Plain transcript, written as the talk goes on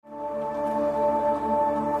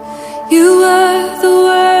You were the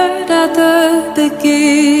Word at the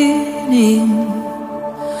beginning,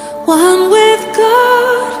 one with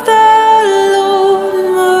God the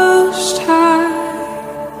Lord Most High.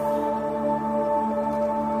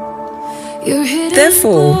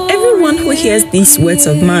 Therefore, everyone who hears these words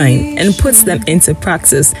of mine and puts them into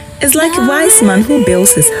practice is like a wise man who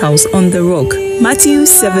builds his house on the rock. Matthew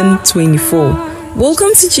 7:24.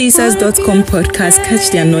 Welcome to Jesus.com podcast, Catch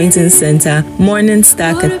the Anointing Center, Morning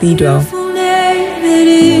Star Cathedral. It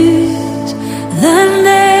is the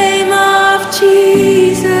name of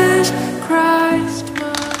Jesus Christ.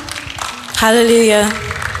 Hallelujah.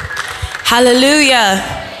 Hallelujah.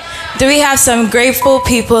 Do we have some grateful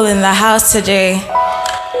people in the house today?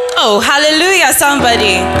 Oh, hallelujah,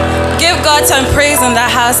 somebody. Give God some praise in the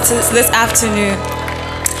house this afternoon.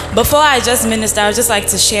 Before I just minister, I would just like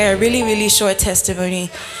to share a really, really short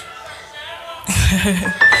testimony.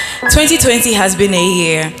 2020 has been a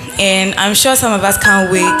year, and I'm sure some of us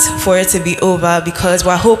can't wait for it to be over because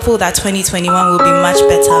we're hopeful that 2021 will be much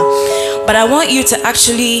better. But I want you to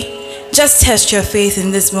actually just test your faith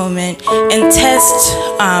in this moment and test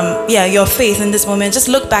your faith in this moment. Just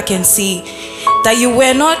look back and see that you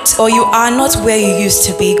were not, or you are not where you used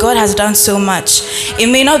to be. God has done so much. It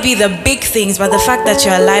may not be the big things, but the fact that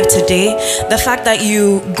you're alive today, the fact that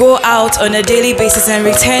you go out on a daily basis and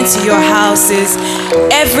return to your houses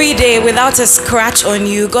every day without a scratch on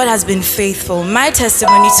you, God has been faithful. My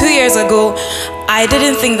testimony, 2 years ago, I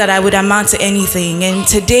didn't think that I would amount to anything. And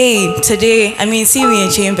today, I mean, see me in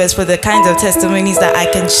chambers for the kinds of testimonies that I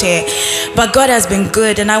can share. But God has been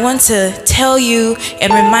good. And I want to tell you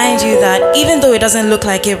and remind you that even though it doesn't look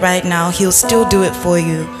like it right now, He'll still do it for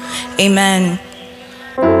you. Amen.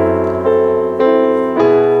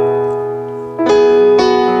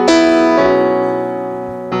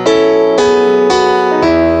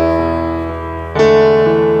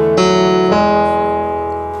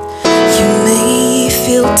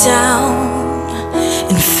 Down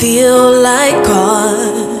and feel like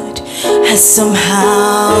God has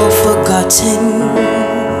somehow forgotten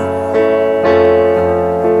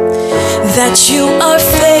that you are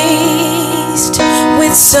faced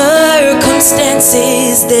with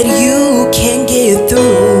circumstances that you can't get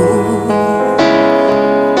through.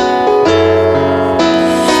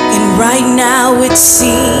 And right now it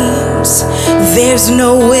seems there's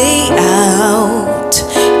no way out,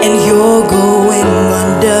 and you're going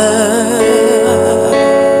under.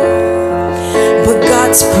 But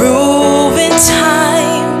God's proven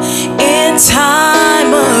time and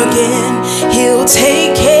time again, He'll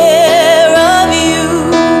take care of you.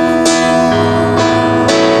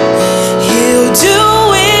 He'll do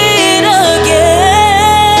it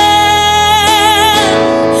again.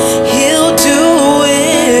 He'll do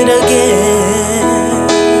it again.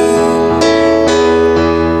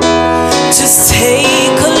 Just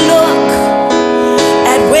take a look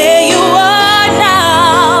at where you are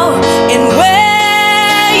now and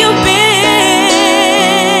where you've been.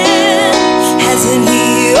 Hasn't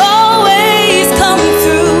He always come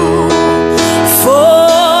through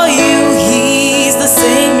for you? He's the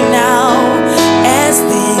same now as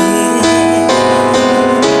then.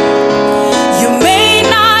 You may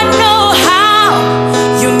not know how,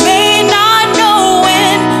 you may not know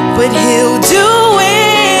when, but He'll do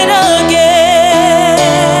it again.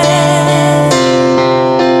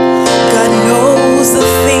 God knows the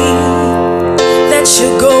thing that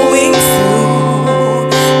you're going through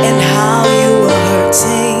and how you are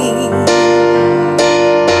hurting.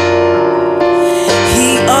 He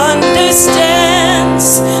understands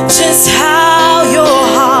just how your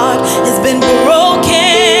heart has been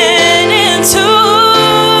broken into.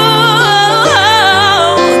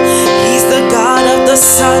 He's the God of the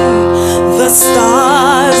sun, the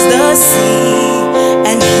stars, the sea,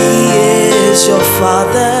 and He is your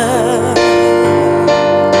Father.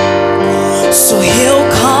 So He'll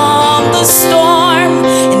calm the storm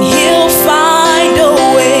and He'll find a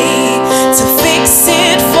way to fix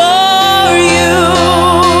it for you.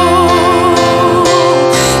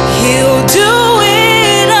 He'll do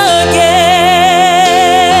it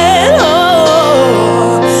again.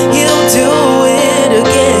 Oh, He'll do it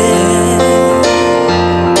again.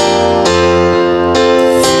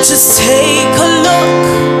 Just take a look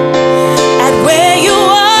at where you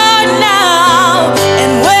are now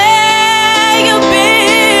and where you've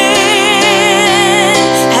been.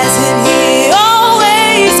 Hasn't He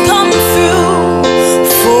always come through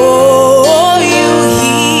for you?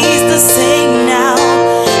 He's the same now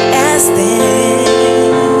as then.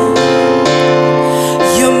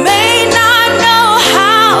 You may not know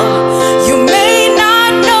how, you may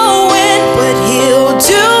not know when, but He'll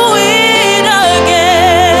do it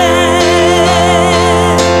again.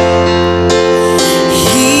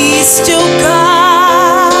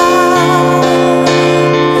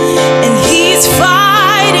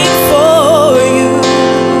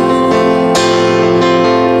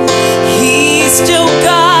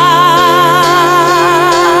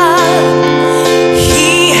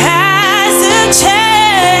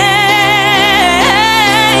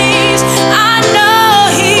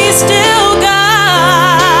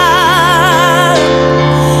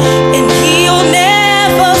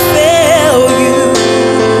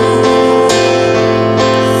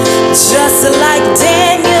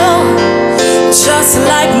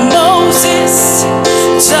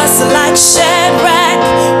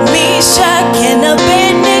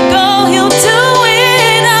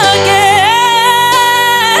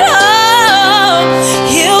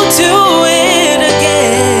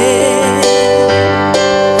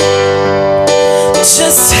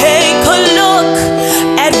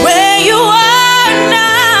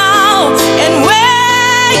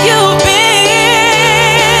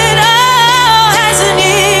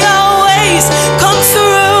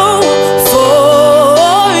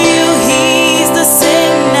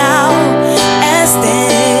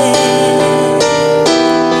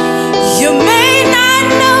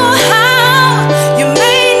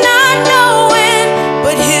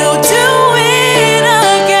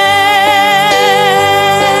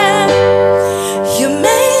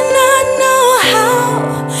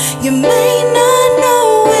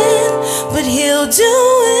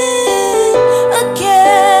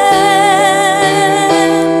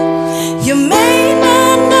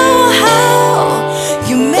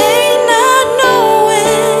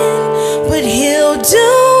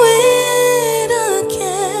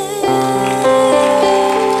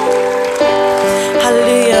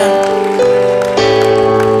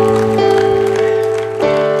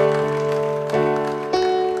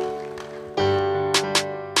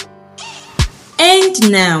 And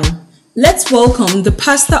now, let's welcome the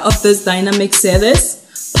pastor of this dynamic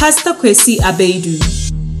service, Pastor Kwesi Abedu.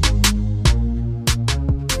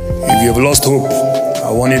 If you have lost hope, I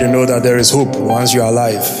want you to know that there is hope once you are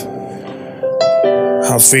alive.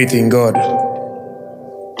 Have faith in God. Pray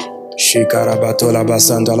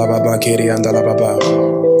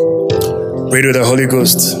to the Holy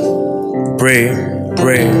Ghost. Pray.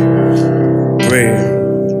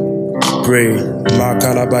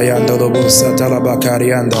 Makalabayandolobo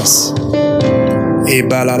satalabakariandas.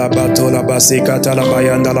 Ibalalabatola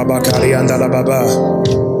basikatalabayandala bakariandala baba.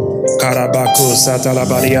 Karabaku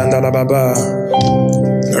satalabariandala baba.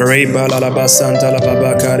 Rebalalabasantala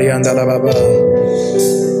baba kariandala baba.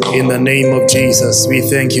 In the name of Jesus, we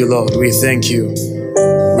thank you, Lord. We thank you.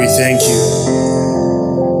 We thank you.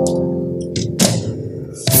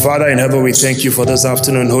 Father in heaven, we thank you for this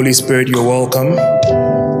afternoon. Holy Spirit, you're welcome.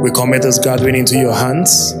 We commit this gathering into your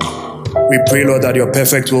hands. We pray, Lord, that your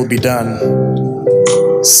perfect will be done.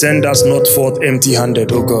 Send us not forth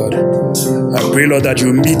empty-handed, O God. I pray, Lord, that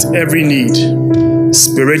you meet every need,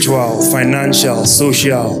 spiritual, financial,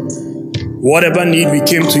 social. Whatever need we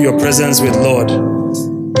came to your presence with, Lord,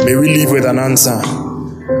 may we leave with an answer.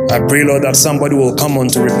 I pray, Lord, that somebody will come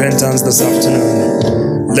unto repentance this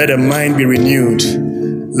afternoon. Let a mind be renewed.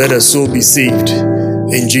 Let a soul be saved.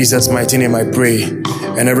 In Jesus' mighty name I pray.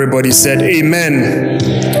 And everybody said, Amen.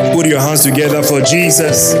 Put your hands together for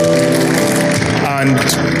Jesus. And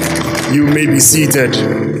you may be seated.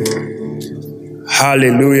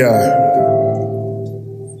 Hallelujah.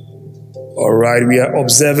 All right, we are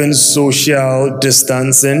observing social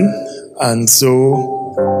distancing. And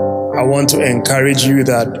so I want to encourage you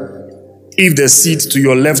that if the seat to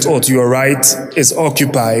your left or to your right is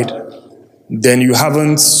occupied, then you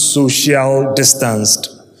haven't social distanced.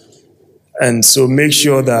 And so make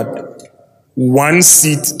sure that one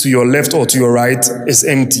seat to your left or to your right is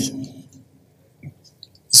empty.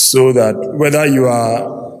 So that whether you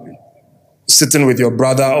are sitting with your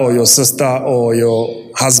brother or your sister or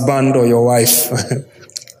your husband or your wife,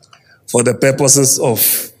 for the purposes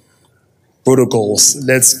of protocols,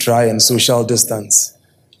 let's try and social distance.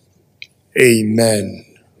 Amen.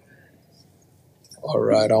 All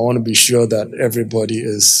right, I want to be sure that everybody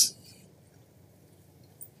is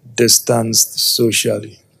distanced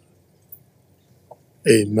socially.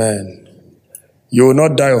 Amen. You will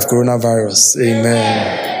not die of coronavirus.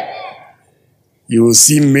 Amen. You will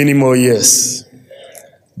see many more years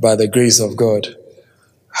by the grace of God.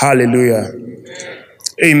 Hallelujah.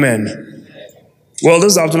 Amen. Well,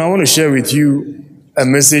 this afternoon I want to share with you a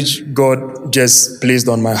message God just placed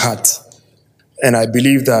on my heart. And I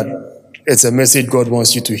believe that it's a message God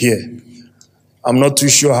wants you to hear. I'm not too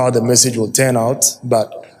sure how the message will turn out,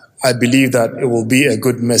 but I believe that it will be a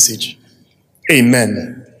good message.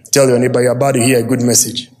 Amen. Tell your neighbor you're about to hear a good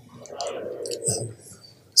message.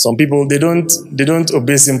 Some people, they don't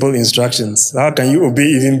obey simple instructions. How can you obey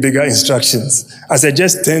even bigger instructions? I said,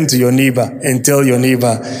 just turn to your neighbor and tell your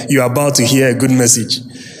neighbor you're about to hear a good message.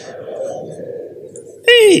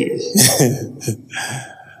 Hey!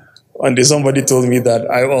 One day somebody told me that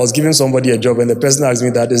I was giving somebody a job, and the person asked me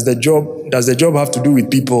that, does the job have to do with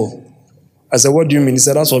people? I said, what do you mean? He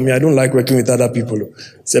said, that's for me. I don't like working with other people. He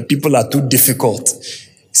said, people are too difficult.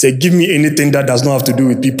 He said, give me anything that does not have to do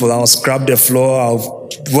with people. I'll scrap the floor,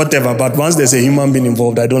 whatever. But once there's a human being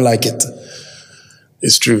involved, I don't like it.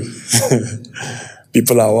 It's true.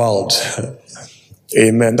 People are wild.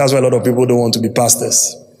 Amen. That's why a lot of people don't want to be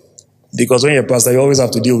pastors. Because when you're a pastor, you always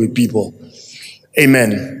have to deal with people.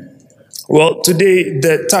 Amen. Well, today,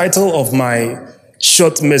 the title of my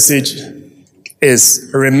short message is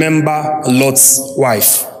Remember Lot's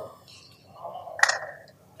Wife.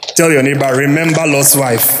 Tell your neighbor, remember Lot's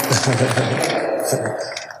wife.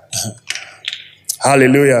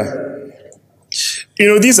 Hallelujah. You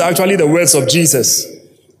know, these are actually the words of Jesus.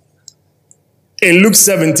 In Luke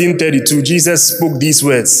 17:32, Jesus spoke these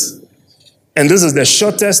words. And this is the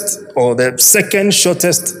shortest or the second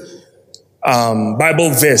shortest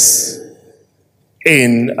Bible verse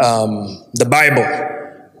in the Bible.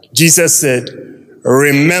 Jesus said,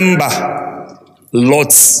 remember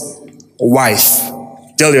Lot's wife.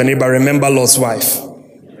 Tell your neighbor, remember Lot's wife.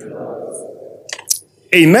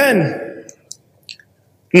 Amen.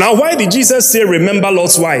 Now, why did Jesus say, remember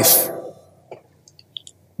Lot's wife?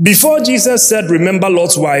 Before Jesus said, remember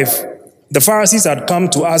Lot's wife, the Pharisees had come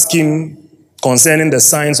to ask him concerning the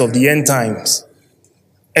signs of the end times.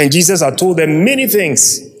 And Jesus had told them many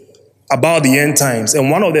things about the end times.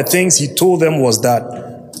 And one of the things he told them was that,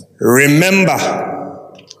 remember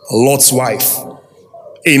Lot's wife.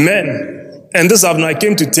 Amen. And this afternoon I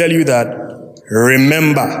came to tell you that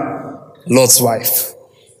remember Lot's wife.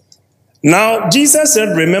 Now, Jesus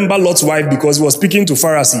said, remember Lot's wife, because he was speaking to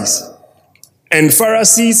Pharisees. And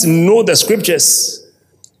Pharisees know the scriptures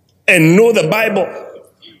and know the Bible.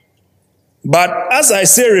 But as I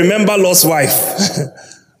say, remember Lot's wife,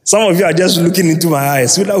 some of you are just looking into my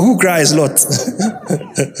eyes. Who cries Lot?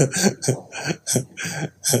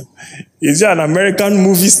 Is he an American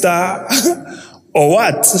movie star or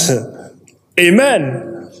what?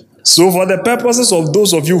 Amen. So for the purposes of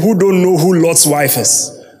those of you who don't know who Lot's wife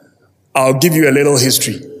is, I'll give you a little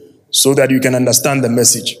history so that you can understand the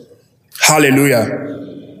message. Hallelujah.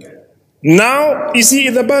 Now, you see,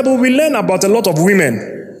 in the Bible, we learn about a lot of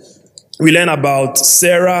women. We learn about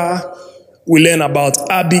Sarah. We learn about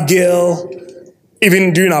Abigail.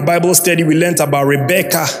 Even during our Bible study, we learned about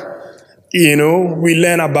Rebecca. We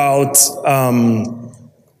learn about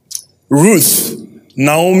Ruth,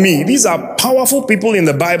 Naomi. These are powerful people in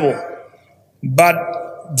the Bible. But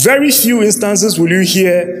very few instances will you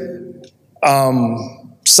hear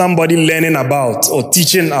somebody learning about or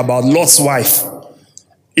teaching about Lot's wife.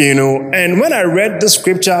 And when I read the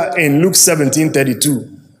scripture in Luke 17:32,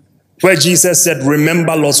 where Jesus said,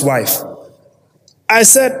 remember Lot's wife, I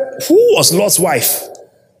said, who was Lot's wife?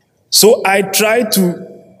 So I tried to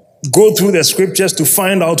go through the scriptures to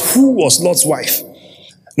find out who was Lot's wife.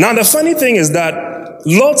 Now, the funny thing is that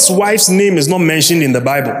Lot's wife's name is not mentioned in the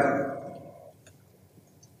Bible.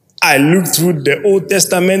 I looked through the Old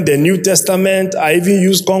Testament, the New Testament. I even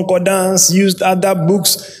used concordance, used other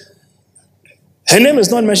books. Her name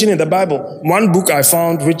is not mentioned in the Bible. One book I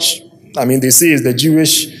found, which, they say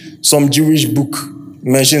is some Jewish book,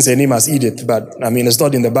 mentions her name as Edith, but it's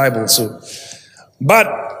not in the Bible. But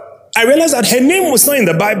I realized that her name was not in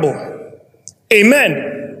the Bible.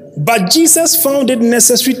 Amen. But Jesus found it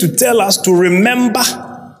necessary to tell us to remember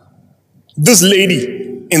this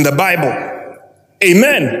lady in the Bible.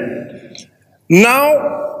 Amen.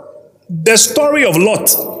 Now, the story of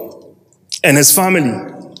Lot and his family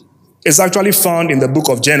is actually found in the book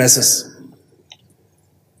of Genesis.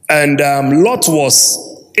 And Lot was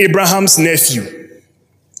Abraham's nephew.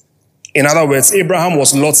 In other words, Abraham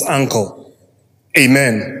was Lot's uncle.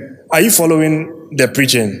 Amen. Are you following the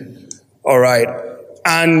preaching? All right.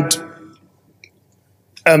 And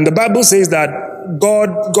the Bible says that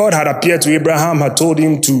God had appeared to Abraham, had told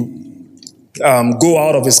him to go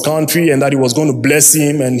out of his country, and that he was going to bless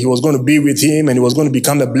him, and he was going to be with him, and he was going to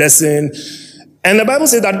become a blessing. And the Bible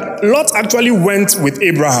says that Lot actually went with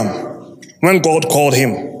Abraham when God called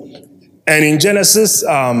him. And in Genesis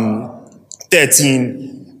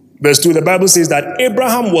 13, verse 2, the Bible says that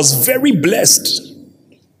Abraham was very blessed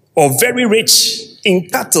or very rich in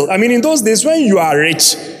cattle. In those days, when you are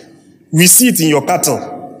rich, we see it in your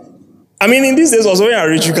cattle. In these days also, when you are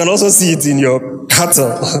rich, you can also see it in your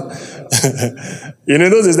cattle. In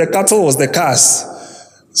those days, the cattle was the cars.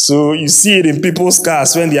 So you see it in people's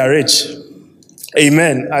cars when they are rich.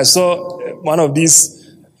 Amen. I saw one of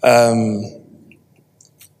these, I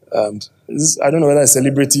don't know whether a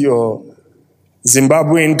celebrity or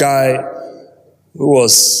Zimbabwean guy who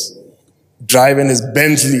was driving his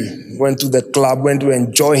Bentley, went to the club, went to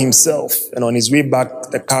enjoy himself, and on his way back,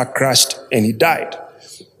 the car crashed and he died.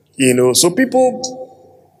 So people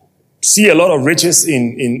see a lot of riches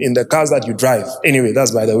in the cars that you drive. Anyway,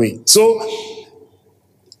 that's by the way. So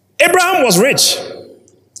Abraham was rich,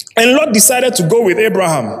 and Lot decided to go with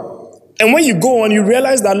Abraham. And when you go on, you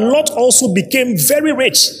realize that Lot also became very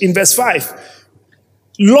rich. In verse 5,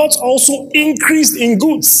 Lot also increased in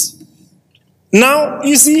goods. Now,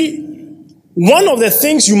 you see, one of the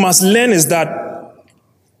things you must learn is that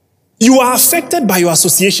you are affected by your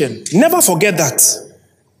association. Never forget that.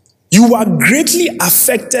 You are greatly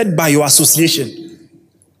affected by your association.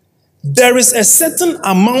 There is a certain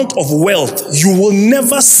amount of wealth you will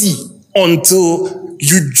never see until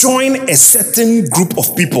you join a certain group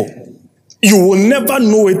of people. You will never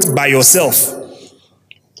know it by yourself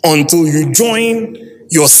until you join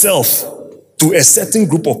yourself to a certain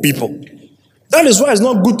group of people. That is why it's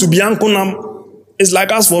not good to be ankonam. It's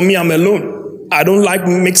like, as for me, I'm alone. I don't like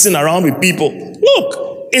mixing around with people.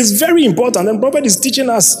 Look, it's very important. And Prophet is teaching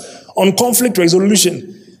us on conflict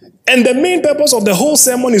resolution. And the main purpose of the whole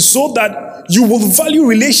sermon is so that you will value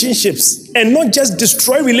relationships and not just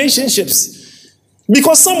destroy relationships.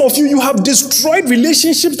 Because some of you have destroyed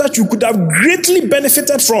relationships that you could have greatly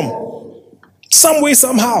benefited from. Some way,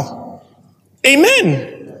 somehow.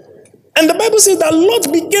 Amen. And the Bible says that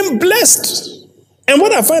Lot became blessed. And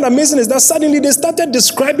what I find amazing is that suddenly they started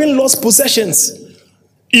describing Lot's possessions.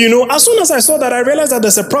 As soon as I saw that, I realized that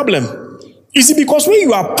there's a problem. You see, because when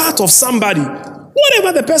you are part of somebody,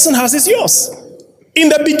 whatever the person has is yours. In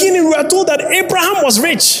the beginning, we are told that Abraham was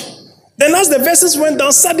rich. Then as the verses went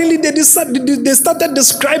down, suddenly they started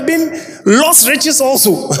describing Lot's riches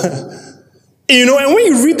also. You know, and when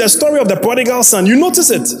you read the story of the prodigal son, you notice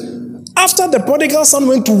it. After the prodigal son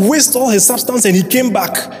went to waste all his substance and he came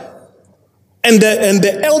back, and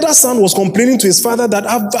the elder son was complaining to his father that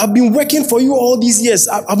I've been working for you all these years.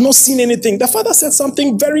 I've not seen anything. The father said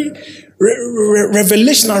something very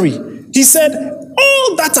revelationary. He said,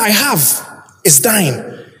 all that I have is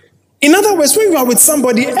thine. In other words, when you are with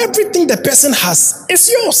somebody, everything the person has is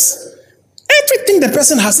yours. Everything the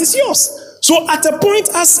person has is yours. So at a point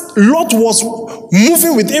as Lot was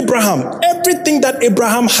moving with Abraham, everything that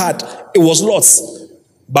Abraham had, it was Lot's.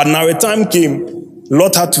 But now a time came,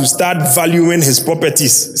 Lot had to start valuing his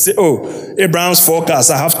properties. Say, oh, Abraham's 4 cars,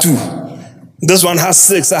 I have 2. This one has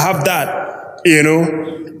 6, I have that. You know.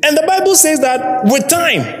 And the Bible says that with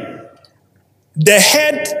time, the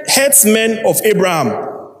headsmen of Abraham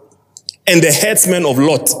and the headsmen of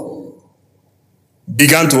Lot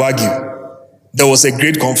began to argue. There was a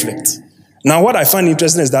great conflict. Now, what I find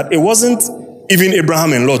interesting is that it wasn't even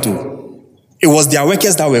Abraham and Lot. It was their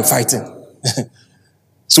workers that were fighting.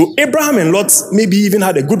 So Abraham and Lot maybe even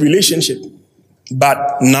had a good relationship.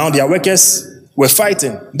 But now their workers were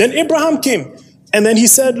fighting. Then Abraham came and then he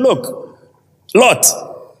said, look, Lot,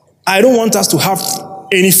 I don't want us to have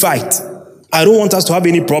any fight. I don't want us to have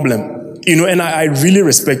any problem. You know, and I really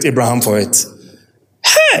respect Abraham for it.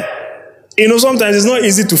 Hey! You know, sometimes it's not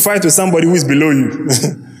easy to fight with somebody who is below you.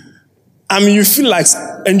 I mean, you feel like,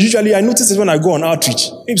 and usually I notice it when I go on outreach.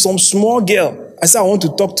 If some small girl, I say, I want to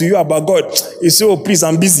talk to you about God. You say, oh, please,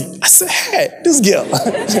 I'm busy. I say, hey, this girl.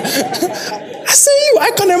 I say,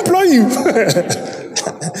 I can employ you. I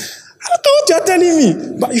don't know what you're telling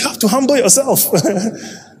me, but you have to humble yourself.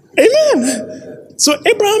 Amen. So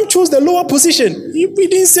Abraham chose the lower position. He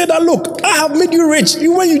didn't say that, look, I have made you rich.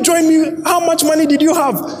 When you joined me, how much money did you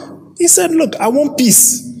have? He said, look, I want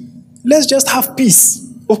peace. Let's just have peace.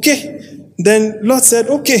 Okay? Then Lot said,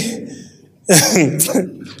 okay.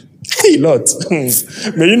 Hey, Lot,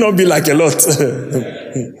 may you not be like a Lot.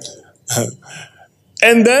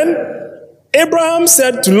 And then Abraham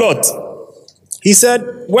said to Lot, he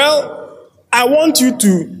said, well, I want you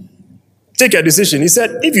to take a decision. He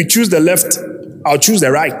said, if you choose the left, I'll choose the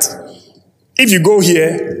right. If you go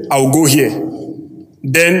here, I'll go here.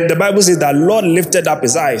 Then the Bible says that Lot lifted up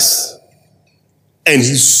his eyes and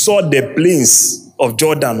he saw the plains of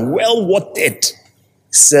Jordan well watered.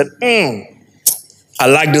 He said, I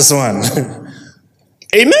like this one.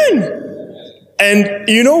 Amen. And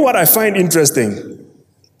you know what I find interesting?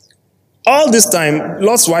 All this time,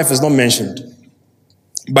 Lot's wife is not mentioned.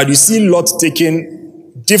 But you see Lot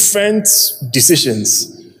taking different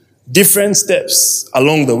decisions, different steps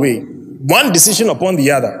along the way. One decision upon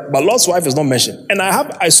the other. But Lot's wife is not mentioned. And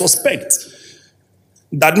I suspect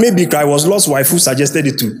that maybe it was Lot's wife who suggested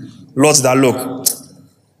it to Lot that, look,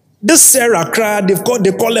 this Sarah cried, they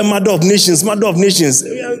call her mother of nations, mother of nations.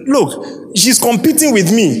 Look, she's competing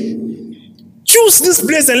with me. Choose this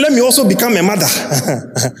place and let me also become a mother.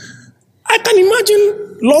 I can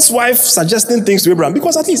imagine Lot's wife suggesting things to Abraham,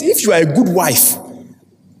 because at least if you are a good wife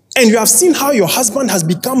and you have seen how your husband has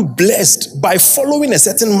become blessed by following a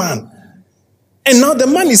certain man, and now the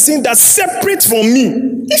man is saying that separate from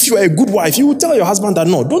me, if you are a good wife, you will tell your husband that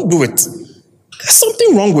no, don't do it. There's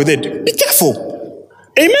something wrong with it. Be careful.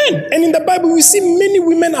 Amen. And in the Bible, we see many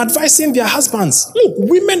women advising their husbands. Look,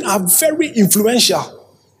 women are very influential.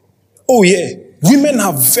 Oh yeah, women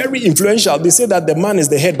are very influential. They say that the man is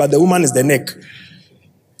the head, but the woman is the neck.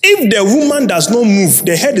 If the woman does not move,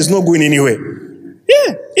 the head is not going anywhere.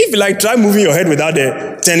 Yeah. If you like, try moving your head without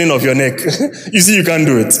the turning of your neck. You see, you can't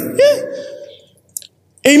do it. Yeah.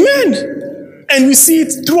 Amen. And we see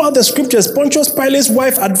it throughout the scriptures. Pontius Pilate's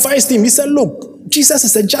wife advised him. He said, look, Jesus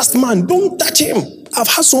is a just man. Don't touch him. I've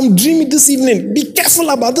had some dream this evening. Be careful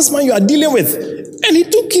about this man you are dealing with. And he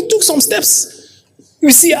took some steps.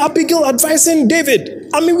 We see Abigail advising David.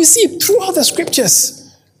 I mean, we see it throughout the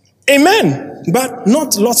scriptures. Amen. But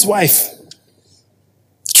not Lot's wife.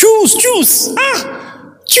 Choose. Choose.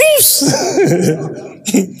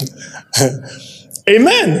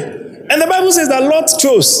 Amen. And the Bible says that Lot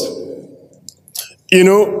chose. You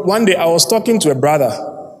know, one day I was talking to a brother,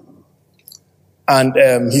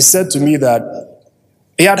 and he said to me that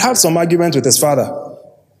he had some argument with his father,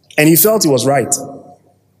 and he felt he was right.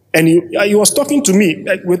 And he was talking to me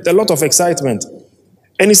with a lot of excitement.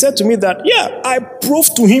 And he said to me that, yeah, I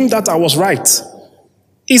proved to him that I was right.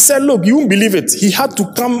 He said, look, you won't believe it. He had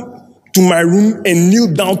to come to my room and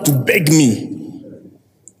kneel down to beg me.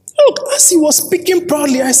 Look, as he was speaking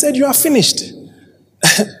proudly, I said, you are finished.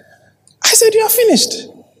 I said, you are finished.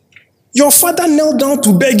 Your father knelt down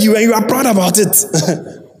to beg you and you are proud about it.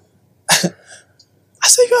 I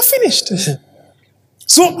said, you are finished.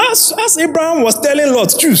 So as Abraham was telling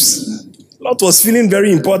Lot, choose, Lot was feeling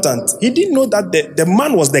very important. He didn't know that the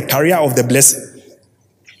man was the carrier of the blessing.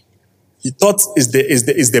 He thought is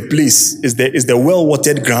the place, is the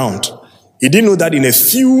well-watered ground. He didn't know that in a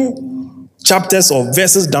few chapters or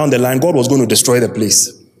verses down the line, God was going to destroy the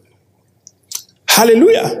place.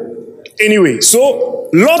 Hallelujah. Anyway, so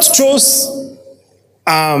Lot chose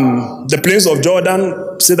the plains of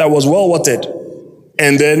Jordan, said that was well-watered.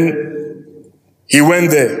 And then he went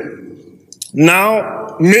there.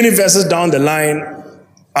 Now, many verses down the line,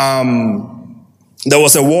 there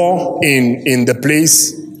was a war in the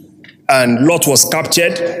place, and Lot was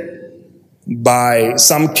captured by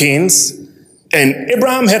some kings, and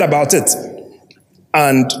Abraham heard about it.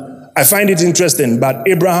 And I find it interesting, but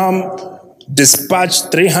Abraham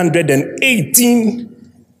dispatched 318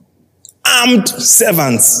 armed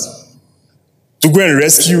servants to go and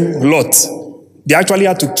rescue Lot. They actually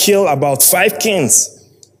had to kill about 5 kings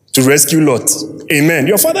to rescue Lot. Amen.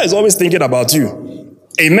 Your father is always thinking about you.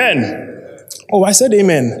 Amen. Oh, I said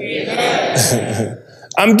amen. Amen.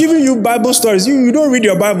 I'm giving you Bible stories. You don't read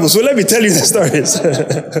your Bible, so let me tell you the stories.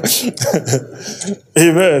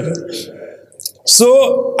 Amen.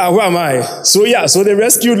 So, where am I? So they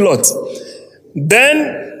rescued Lot.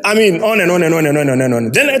 Then, on and on and on and on and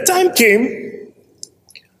on. Then a time came,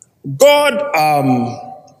 God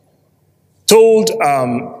told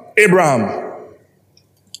Abraham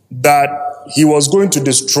that he was going to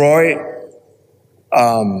destroy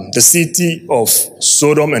the city of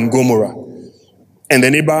Sodom and Gomorrah. And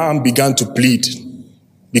then Abraham began to plead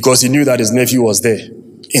because he knew that his nephew was there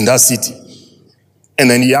in that city. And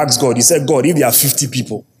then he asked God, he said, God, if there are 50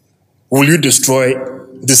 people, will you destroy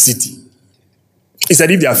the city? He said,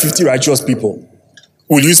 if there are 50 righteous people,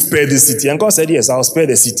 will you spare the city? And God said, yes, I'll spare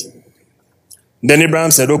the city. Then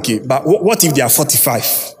Abraham said, okay, but what if there are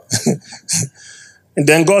 45? And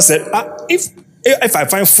then God said, if I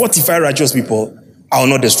find 45 righteous people, I will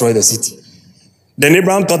not destroy the city. Then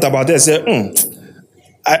Abraham thought about it and said,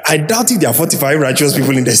 I doubt if there are 45 righteous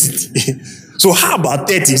people in the city. So how about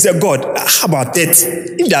 30? He said, God, how about 30?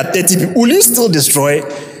 If there are 30 people, will you still destroy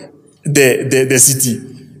the city?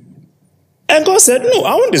 And God said, no,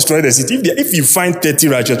 I won't destroy the city. If you find 30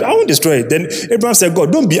 righteous, I won't destroy it. Then Abraham said,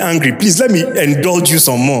 God, don't be angry. Please let me indulge you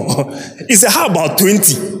some more. He said, how about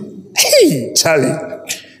 20? Hey, Charlie.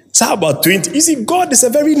 So how about 20? You see, God is a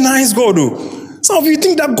very nice God. Some of you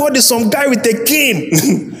think that God is some guy with a cane.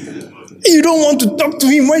 You don't want to talk to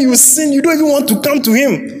him. When you sin, you don't even want to come to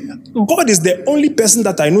him. God is the only person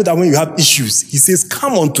that I know that when you have issues, he says,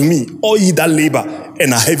 come unto me, all ye that labor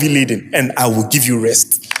and are heavy laden, and I will give you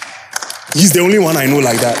rest. He's the only one I know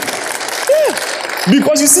like that. Yeah.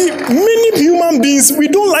 Because you see, many human beings, we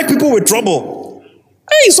don't like people with trouble.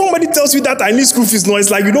 Hey, somebody tells you that I need school fees, no, it's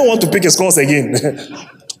like you don't want to pick his course again.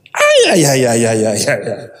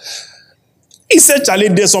 Yeah. He said, Charlie,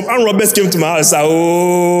 there's some armed robbers came to my house.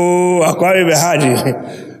 Oh,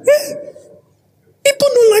 people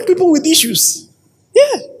don't like people with issues.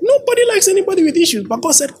 Yeah, nobody likes anybody with issues. But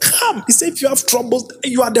God said, come. He said, if you have troubles,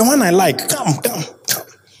 you are the one I like. Come.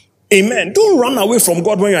 Amen. Don't run away from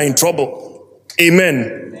God when you are in trouble.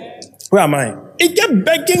 Amen. Where am I? He kept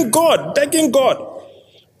begging God.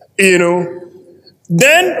 You know.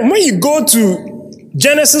 Then when you go to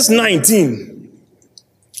Genesis 19,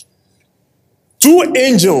 2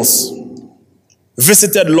 angels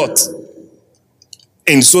visited Lot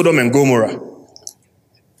in Sodom and Gomorrah.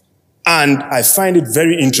 And I find it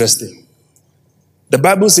very interesting. The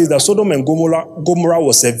Bible says that Sodom and Gomorrah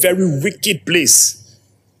was a very wicked place.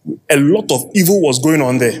 A lot of evil was going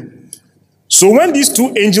on there. So when these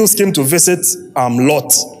 2 angels came to visit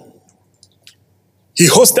Lot, he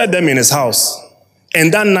hosted them in his house.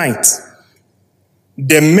 And that night,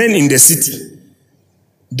 the men in the city,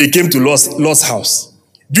 they came to Lot's house.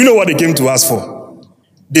 Do you know what they came to ask for?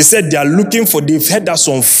 They said they've heard that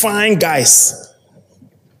some fine guys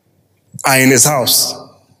are in his house.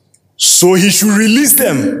 So he should release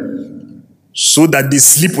them so that they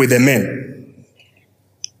sleep with the men.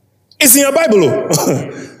 It's in your Bible.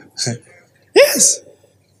 Yes.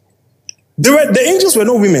 The angels were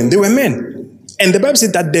not women, they were men. And the Bible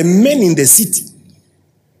said that the men in the city,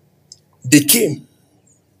 they came.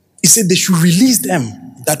 He said they should release them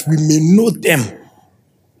that we may know them.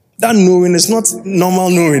 That knowing is not normal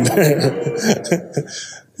knowing.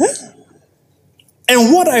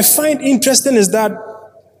 And what I find interesting is that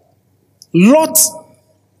Lot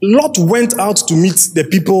went out to meet the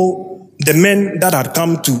people, the men that had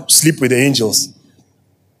come to sleep with the angels.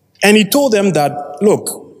 And he told them that, look,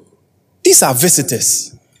 These are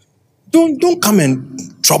visitors. Don't come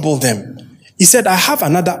and trouble them. He said, I have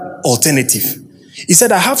another alternative. He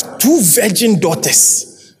said, I have 2 virgin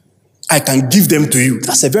daughters. I can give them to you.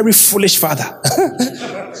 That's a very foolish father.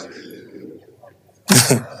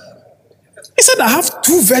 He said, I have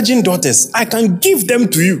 2 virgin daughters. I can give them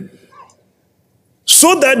to you.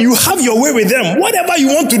 So that you have your way with them. Whatever you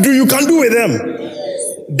want to do, you can do with them.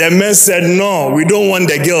 The men said, no, we don't want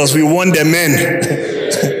the girls. We want the men.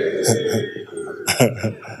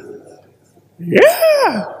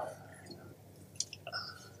 Yeah.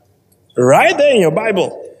 Right there in your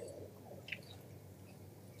Bible.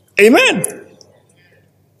 Amen.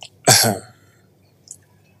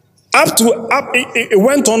 It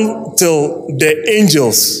went on till the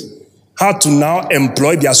angels had to now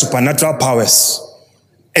employ their supernatural powers,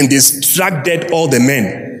 and they struck dead all the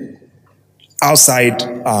men outside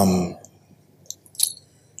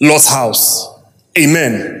Lot's house.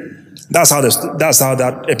 Amen. That's how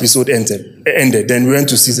that episode ended. Then we went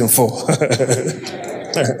to season 4.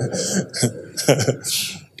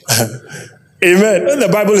 Amen. The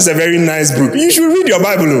Bible is a very nice book. You should read your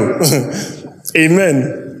Bible.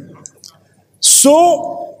 Amen.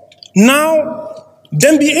 So now,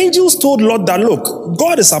 then the angels told Lot that, look,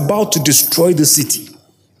 God is about to destroy the city.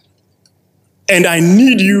 And I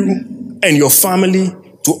need you and your family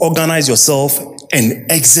to organize yourself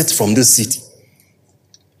and exit from this city.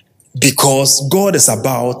 Because God is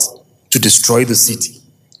about to destroy the city.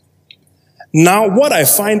 Now, what I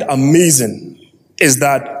find amazing is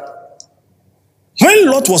that when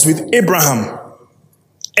Lot was with Abraham,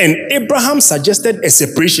 and Abraham suggested a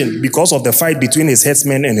separation because of the fight between his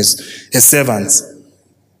headsmen and his servants,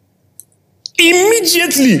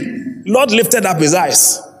 immediately Lot lifted up his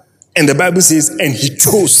eyes. And the Bible says, and he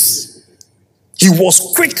chose. He was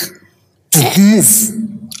quick to move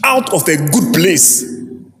out of a good place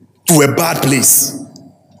to a bad place.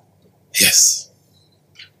 Yes.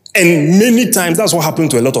 And many times that's what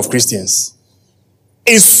happened to a lot of Christians.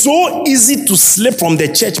 It's so easy to slip from the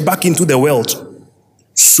church back into the world.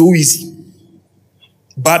 So easy.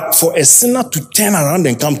 But for a sinner to turn around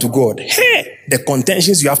and come to God, hey, the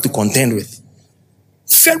contentions you have to contend with.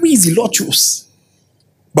 Very easy, Lord chose.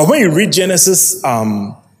 But when you read Genesis 19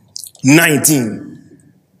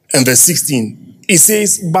 and verse 16, it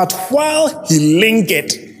says, but while he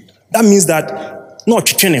lingered, that means that, no,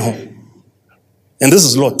 and this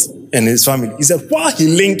is Lot and his family. He said, while he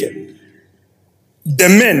lingered, the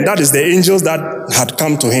men, that is the angels that had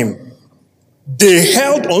come to him, they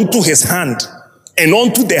held onto his hand and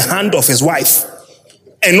onto the hand of his wife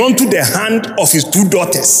and onto the hand of his 2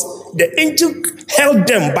 daughters. The angel held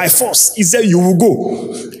them by force. He said, you will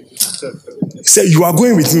go. He said, you are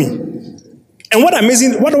going with me. And what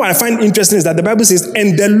I find interesting is that the Bible says,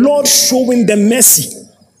 and the Lord showing them mercy.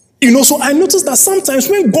 So I noticed that sometimes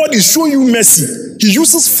when God is showing you mercy, he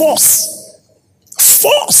uses force.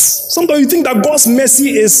 Force. Sometimes you think that God's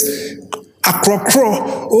mercy is a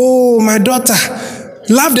crow. Oh, my daughter,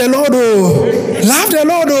 love the Lord, oh. Love the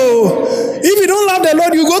Lord, oh. If you don't love the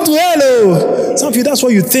Lord, you go to hell, oh. Some of you, that's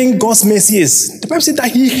what you think God's mercy is. The Bible said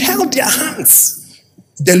that he held their hands.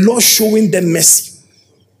 The Lord showing them mercy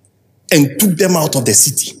and took them out of the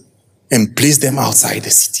city and placed them outside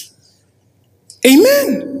the city.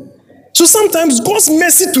 Amen. So sometimes God's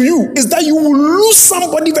mercy to you is that you will lose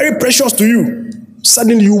somebody very precious to you.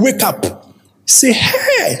 Suddenly you wake up. Say,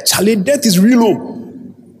 hey, Charlie, death is real.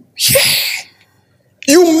 Yeah.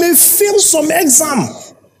 You may fail some exam.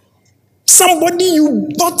 Somebody you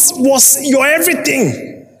thought was your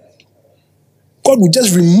everything. God will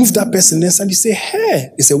just remove that person and suddenly say,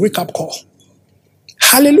 hey, it's a wake-up call.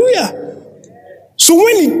 Hallelujah. So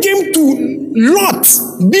when it came to Lot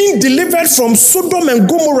being delivered from Sodom and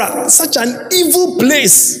Gomorrah, such an evil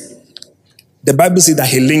place, the Bible says that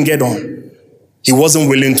he lingered on. He wasn't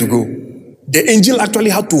willing to go. The angel actually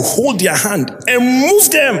had to hold their hand and move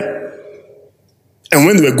them. And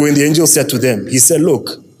when they were going, the angel said to them, he said, look,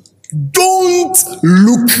 don't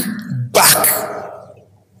look back.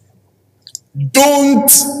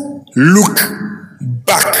 Don't look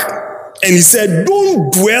back. And he said,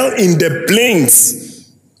 don't dwell in the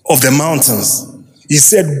plains of the mountains. He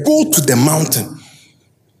said, go to the mountain,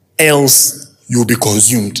 else you'll be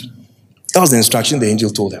consumed. That was the instruction the angel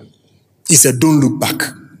told them. He said, don't look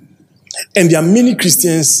back. And there are many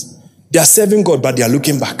Christians, they are serving God, but they are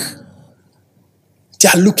looking back. They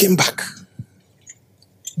are looking back.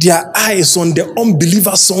 Their eyes on the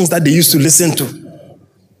unbeliever songs that they used to listen to.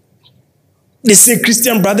 They say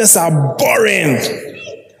Christian brothers are boring.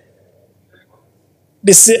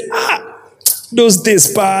 They say, those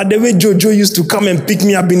days, the way Jojo used to come and pick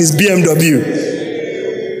me up in his BMW.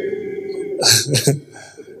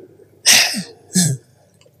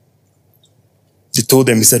 He told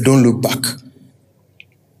them, he said, don't look back.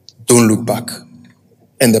 Don't look back.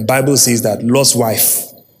 And the Bible says that Lot's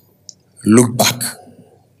wife looked back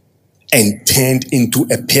and turned into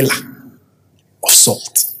a pillar of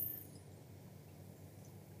salt.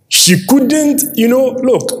 She couldn't,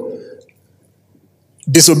 look,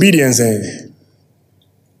 disobedience,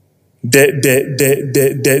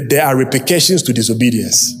 there are repercussions to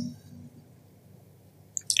disobedience.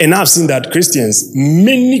 And I've seen that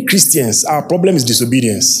many Christians, our problem is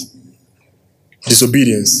disobedience.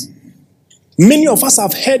 Disobedience. Many of us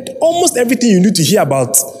have heard almost everything you need to hear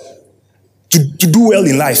about to do well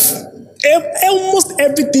in life. Almost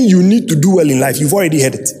everything you need to do well in life, you've already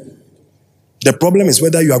heard it. The problem is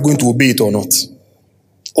whether you are going to obey it or not.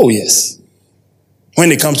 Oh, yes.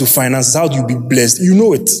 When it comes to finances, how do you be blessed? You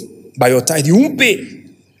know it. By your tithe, you won't pay.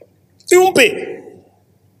 You won't pay.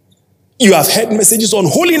 You have heard messages on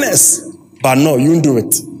holiness, but no, you won't do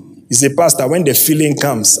it. You say, Pastor, when the feeling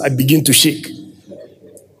comes, I begin to shake.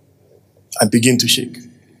 I begin to shake.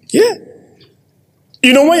 Yeah.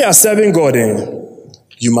 When you are serving God,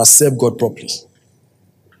 you must serve God properly.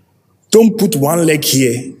 Don't put one leg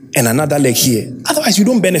here and another leg here. Otherwise, you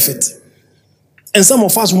don't benefit. And some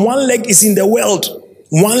of us, one leg is in the world,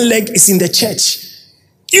 one leg is in the church.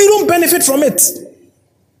 You don't benefit from it.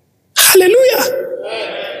 Hallelujah.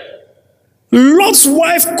 Lot's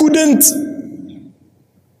wife couldn't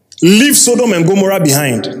leave Sodom and Gomorrah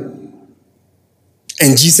behind.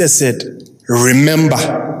 And Jesus said, remember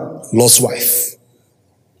Lot's wife.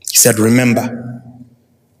 He said, remember.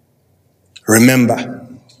 Remember.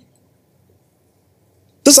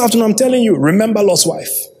 This afternoon I'm telling you, remember Lot's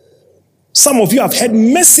wife. Some of you have heard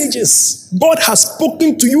messages. God has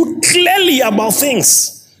spoken to you clearly about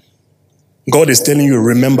things. God is telling you,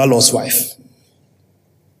 remember Lot's wife.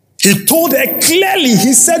 He told her clearly,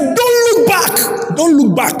 he said, don't look back. Don't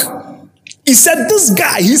look back. He said, this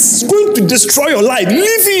guy, he's going to destroy your life.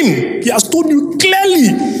 Leave him. He has told you clearly.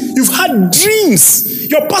 You've had dreams.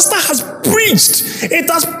 Your pastor has preached. It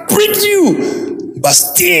has pricked you. But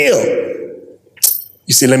still,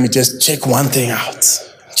 you say, let me just check one thing out.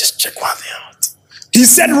 Just check one thing out. He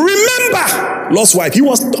said, remember Lot's wife. He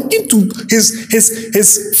was talking to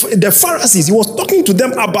the Pharisees. He was talking to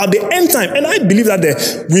them about the end time. And I believe that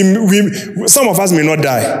some of us may not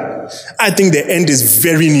die. I think the end is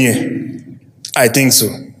very near. I think so.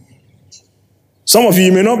 Some of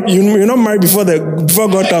you may not marry before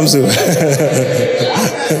God comes.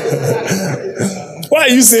 Why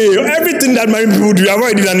you say everything that married people do? You have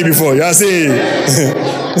already done it before. You are saying,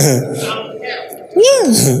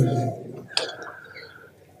 yeah.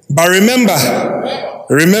 But remember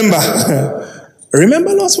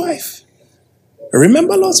Lot's wife.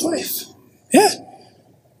 Remember Lot's wife. Yeah.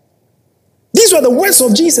 These were the words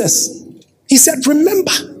of Jesus. He said,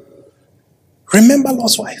 remember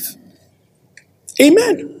Lot's wife.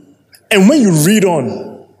 Amen. And when you read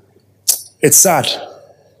on, it's sad.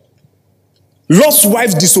 Lot's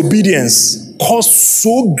wife's disobedience caused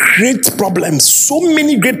so great problems, so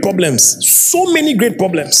many great problems.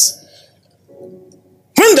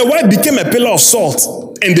 When the wife became a pillar of salt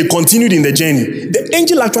and they continued in the journey, the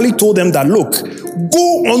angel actually told them that, look,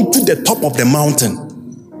 go onto the top of the mountain.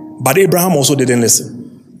 But Abraham also didn't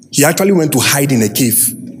listen. He actually went to hide in a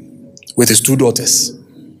cave with his 2 daughters.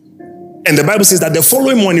 And the Bible says that the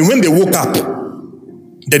following morning when they woke up,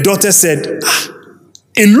 the daughter said,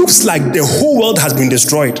 it looks like the whole world has been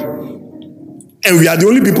destroyed. And we are the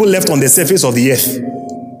only people left on the surface of the earth.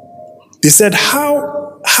 They said, how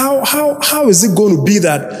is it going to be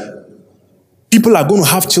that people are going to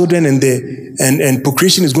have children and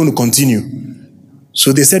procreation is going to continue?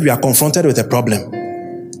 So they said, we are confronted with a problem.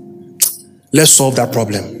 Let's solve that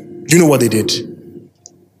problem. Do you know what they did?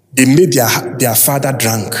 They made their father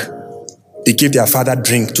drunk. They gave their father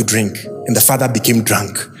drink to drink, and the father became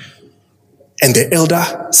drunk. And the elder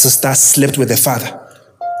sister slept with the father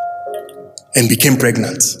and became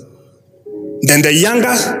pregnant. Then the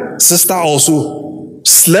younger sister also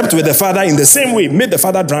slept with the father in the same way, made the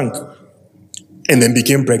father drunk, and then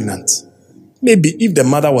became pregnant. Maybe if the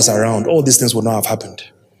mother was around, all these things would not have happened.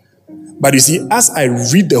 But you see, as I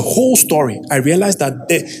read the whole story, I realized that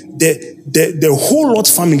the whole Lot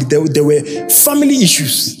family, there were family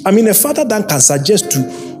issues. I mean, a father then can suggest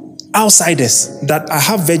to outsiders that I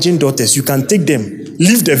have virgin daughters, you can take them,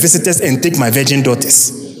 leave the visitors and take my virgin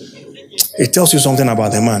daughters. It tells you something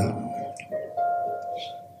about the man.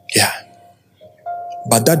 Yeah.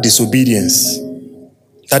 But that disobedience,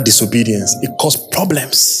 it caused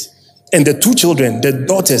problems. And the 2 children,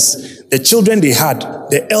 the children they had,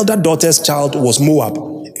 the elder daughter's child was Moab,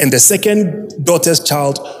 and the second daughter's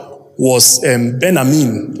child was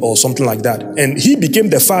Ben-Amin or something like that. And he became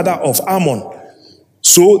the father of Ammon.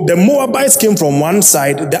 So the Moabites came from one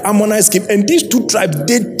side, the Ammonites came, and these two tribes,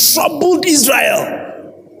 they troubled Israel.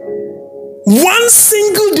 One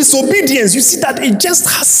single disobedience, you see that it just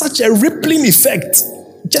has such a rippling effect.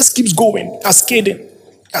 It just keeps going, cascading.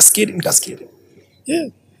 Yeah.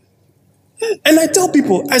 And I tell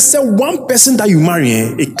people, I said, one person that you marry,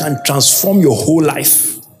 it can transform your whole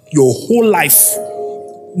life. Your whole life.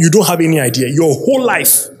 You don't have any idea. Your whole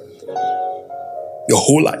life. Your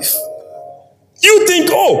whole life. You think,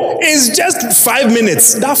 oh, it's just 5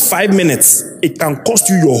 minutes. That 5 minutes, it can cost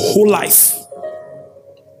you your whole life.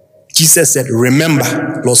 Jesus said, remember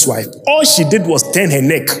Lot's wife. All she did was turn her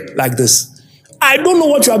neck like this. I don't know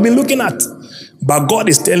what you have been looking at, but God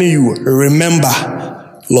is telling you, remember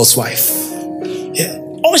Lot's wife. Yeah.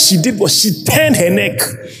 All she did was she turned her neck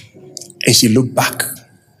and she looked back.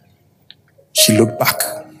 She looked back.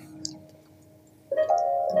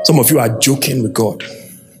 Some of you are joking with God.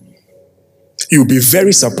 You'll be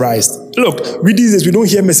very surprised. Look, we these days, we don't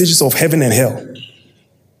hear messages of heaven and hell.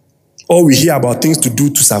 All we hear about things to do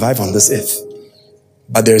to survive on this earth.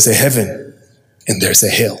 But there is a heaven and there is a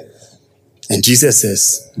hell. And Jesus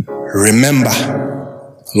says, remember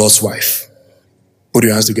Lot's wife. Put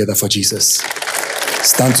your hands together for Jesus.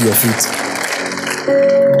 Stand to your feet.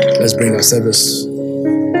 Let's bring our service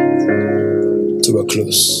to a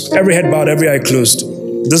close. Every head bowed, every eye closed.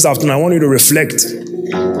 This afternoon, I want you to reflect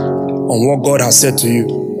on what God has said to you.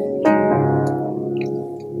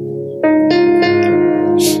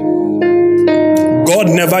 God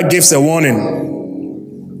never gives a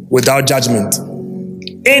warning without judgment.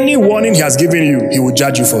 Any warning he has given you, he will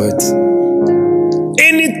judge you for it.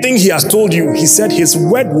 Anything he has told you, he said his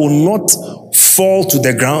word will not fall to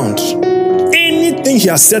the ground. Anything he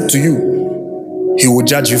has said to you, he will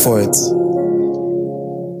judge you for it.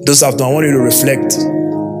 This afternoon, I want you to reflect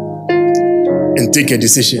and take a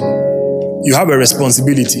decision. You have a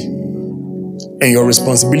responsibility, and your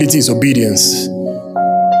responsibility is obedience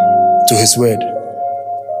to his word.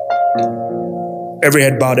 Every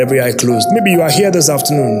head bowed, every eye closed. Maybe you are here this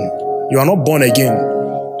afternoon. You are not born again.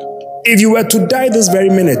 If you were to die this very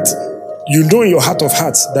minute, you know in your heart of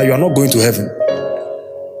hearts that you are not going to heaven.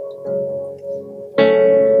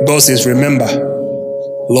 God says, remember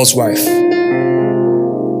Lot's wife.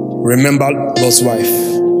 Remember Lot's wife.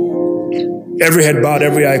 Every head bowed,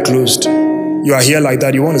 every eye closed. You are here like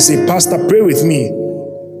that. You want to say, Pastor, pray with me.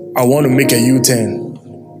 I want to make a U-turn.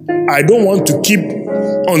 I don't want to keep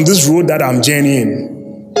on this road that I'm journeying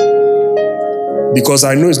because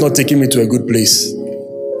I know it's not taking me to a good place.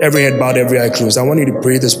 Every head bowed, every eye closed. I want you to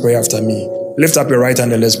pray this prayer after me. Lift up your right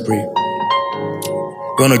hand and let's pray.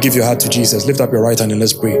 You want to give your heart to Jesus. Lift up your right hand and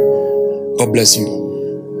let's pray. God bless you.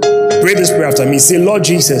 Pray this prayer after me. Say, Lord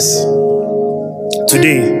Jesus,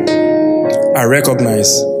 today I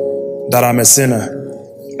recognize that I'm a sinner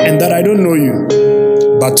and that I don't know you.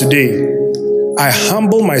 But today, I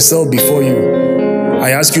humble myself before you.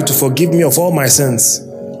 I ask you to forgive me of all my sins.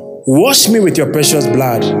 Wash me with your precious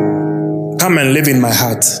blood. Come and live in my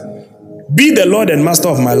heart. Be the Lord and Master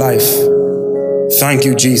of my life. Thank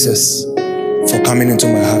you, Jesus, for coming into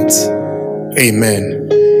my heart. Amen.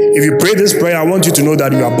 If you pray this prayer, I want you to know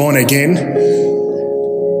that you are born again.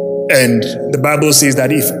 And the Bible says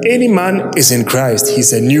that if any man is in Christ,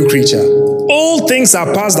 he's a new creature. All things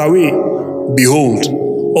are passed away. Behold,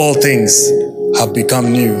 all things have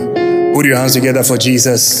become new. Put your hands together for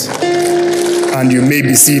Jesus, and you may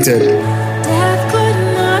be seated.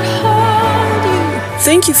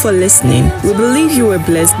 Thank you for listening. We believe you were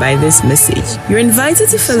blessed by this message. You're invited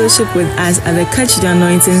to fellowship with us at the Catch the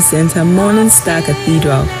Anointing Center, Morning Star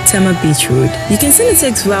Cathedral, Tema Beach Road. You can send a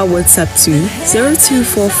text via WhatsApp to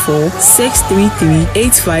 0244 633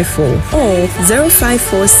 854 or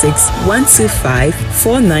 0546 125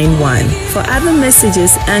 491 for other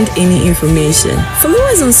messages and any information. Follow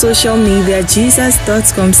us on social media,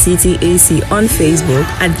 jesus.com/CTAC on Facebook,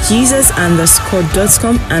 at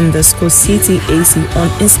jesus_.com_CTAC on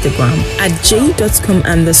Instagram, at j.com_CTAC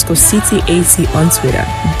on Twitter.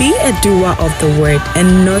 Be a doer of the word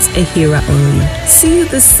and not a hearer only. See you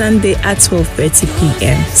this Sunday at 12:30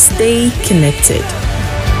 p.m. Stay connected.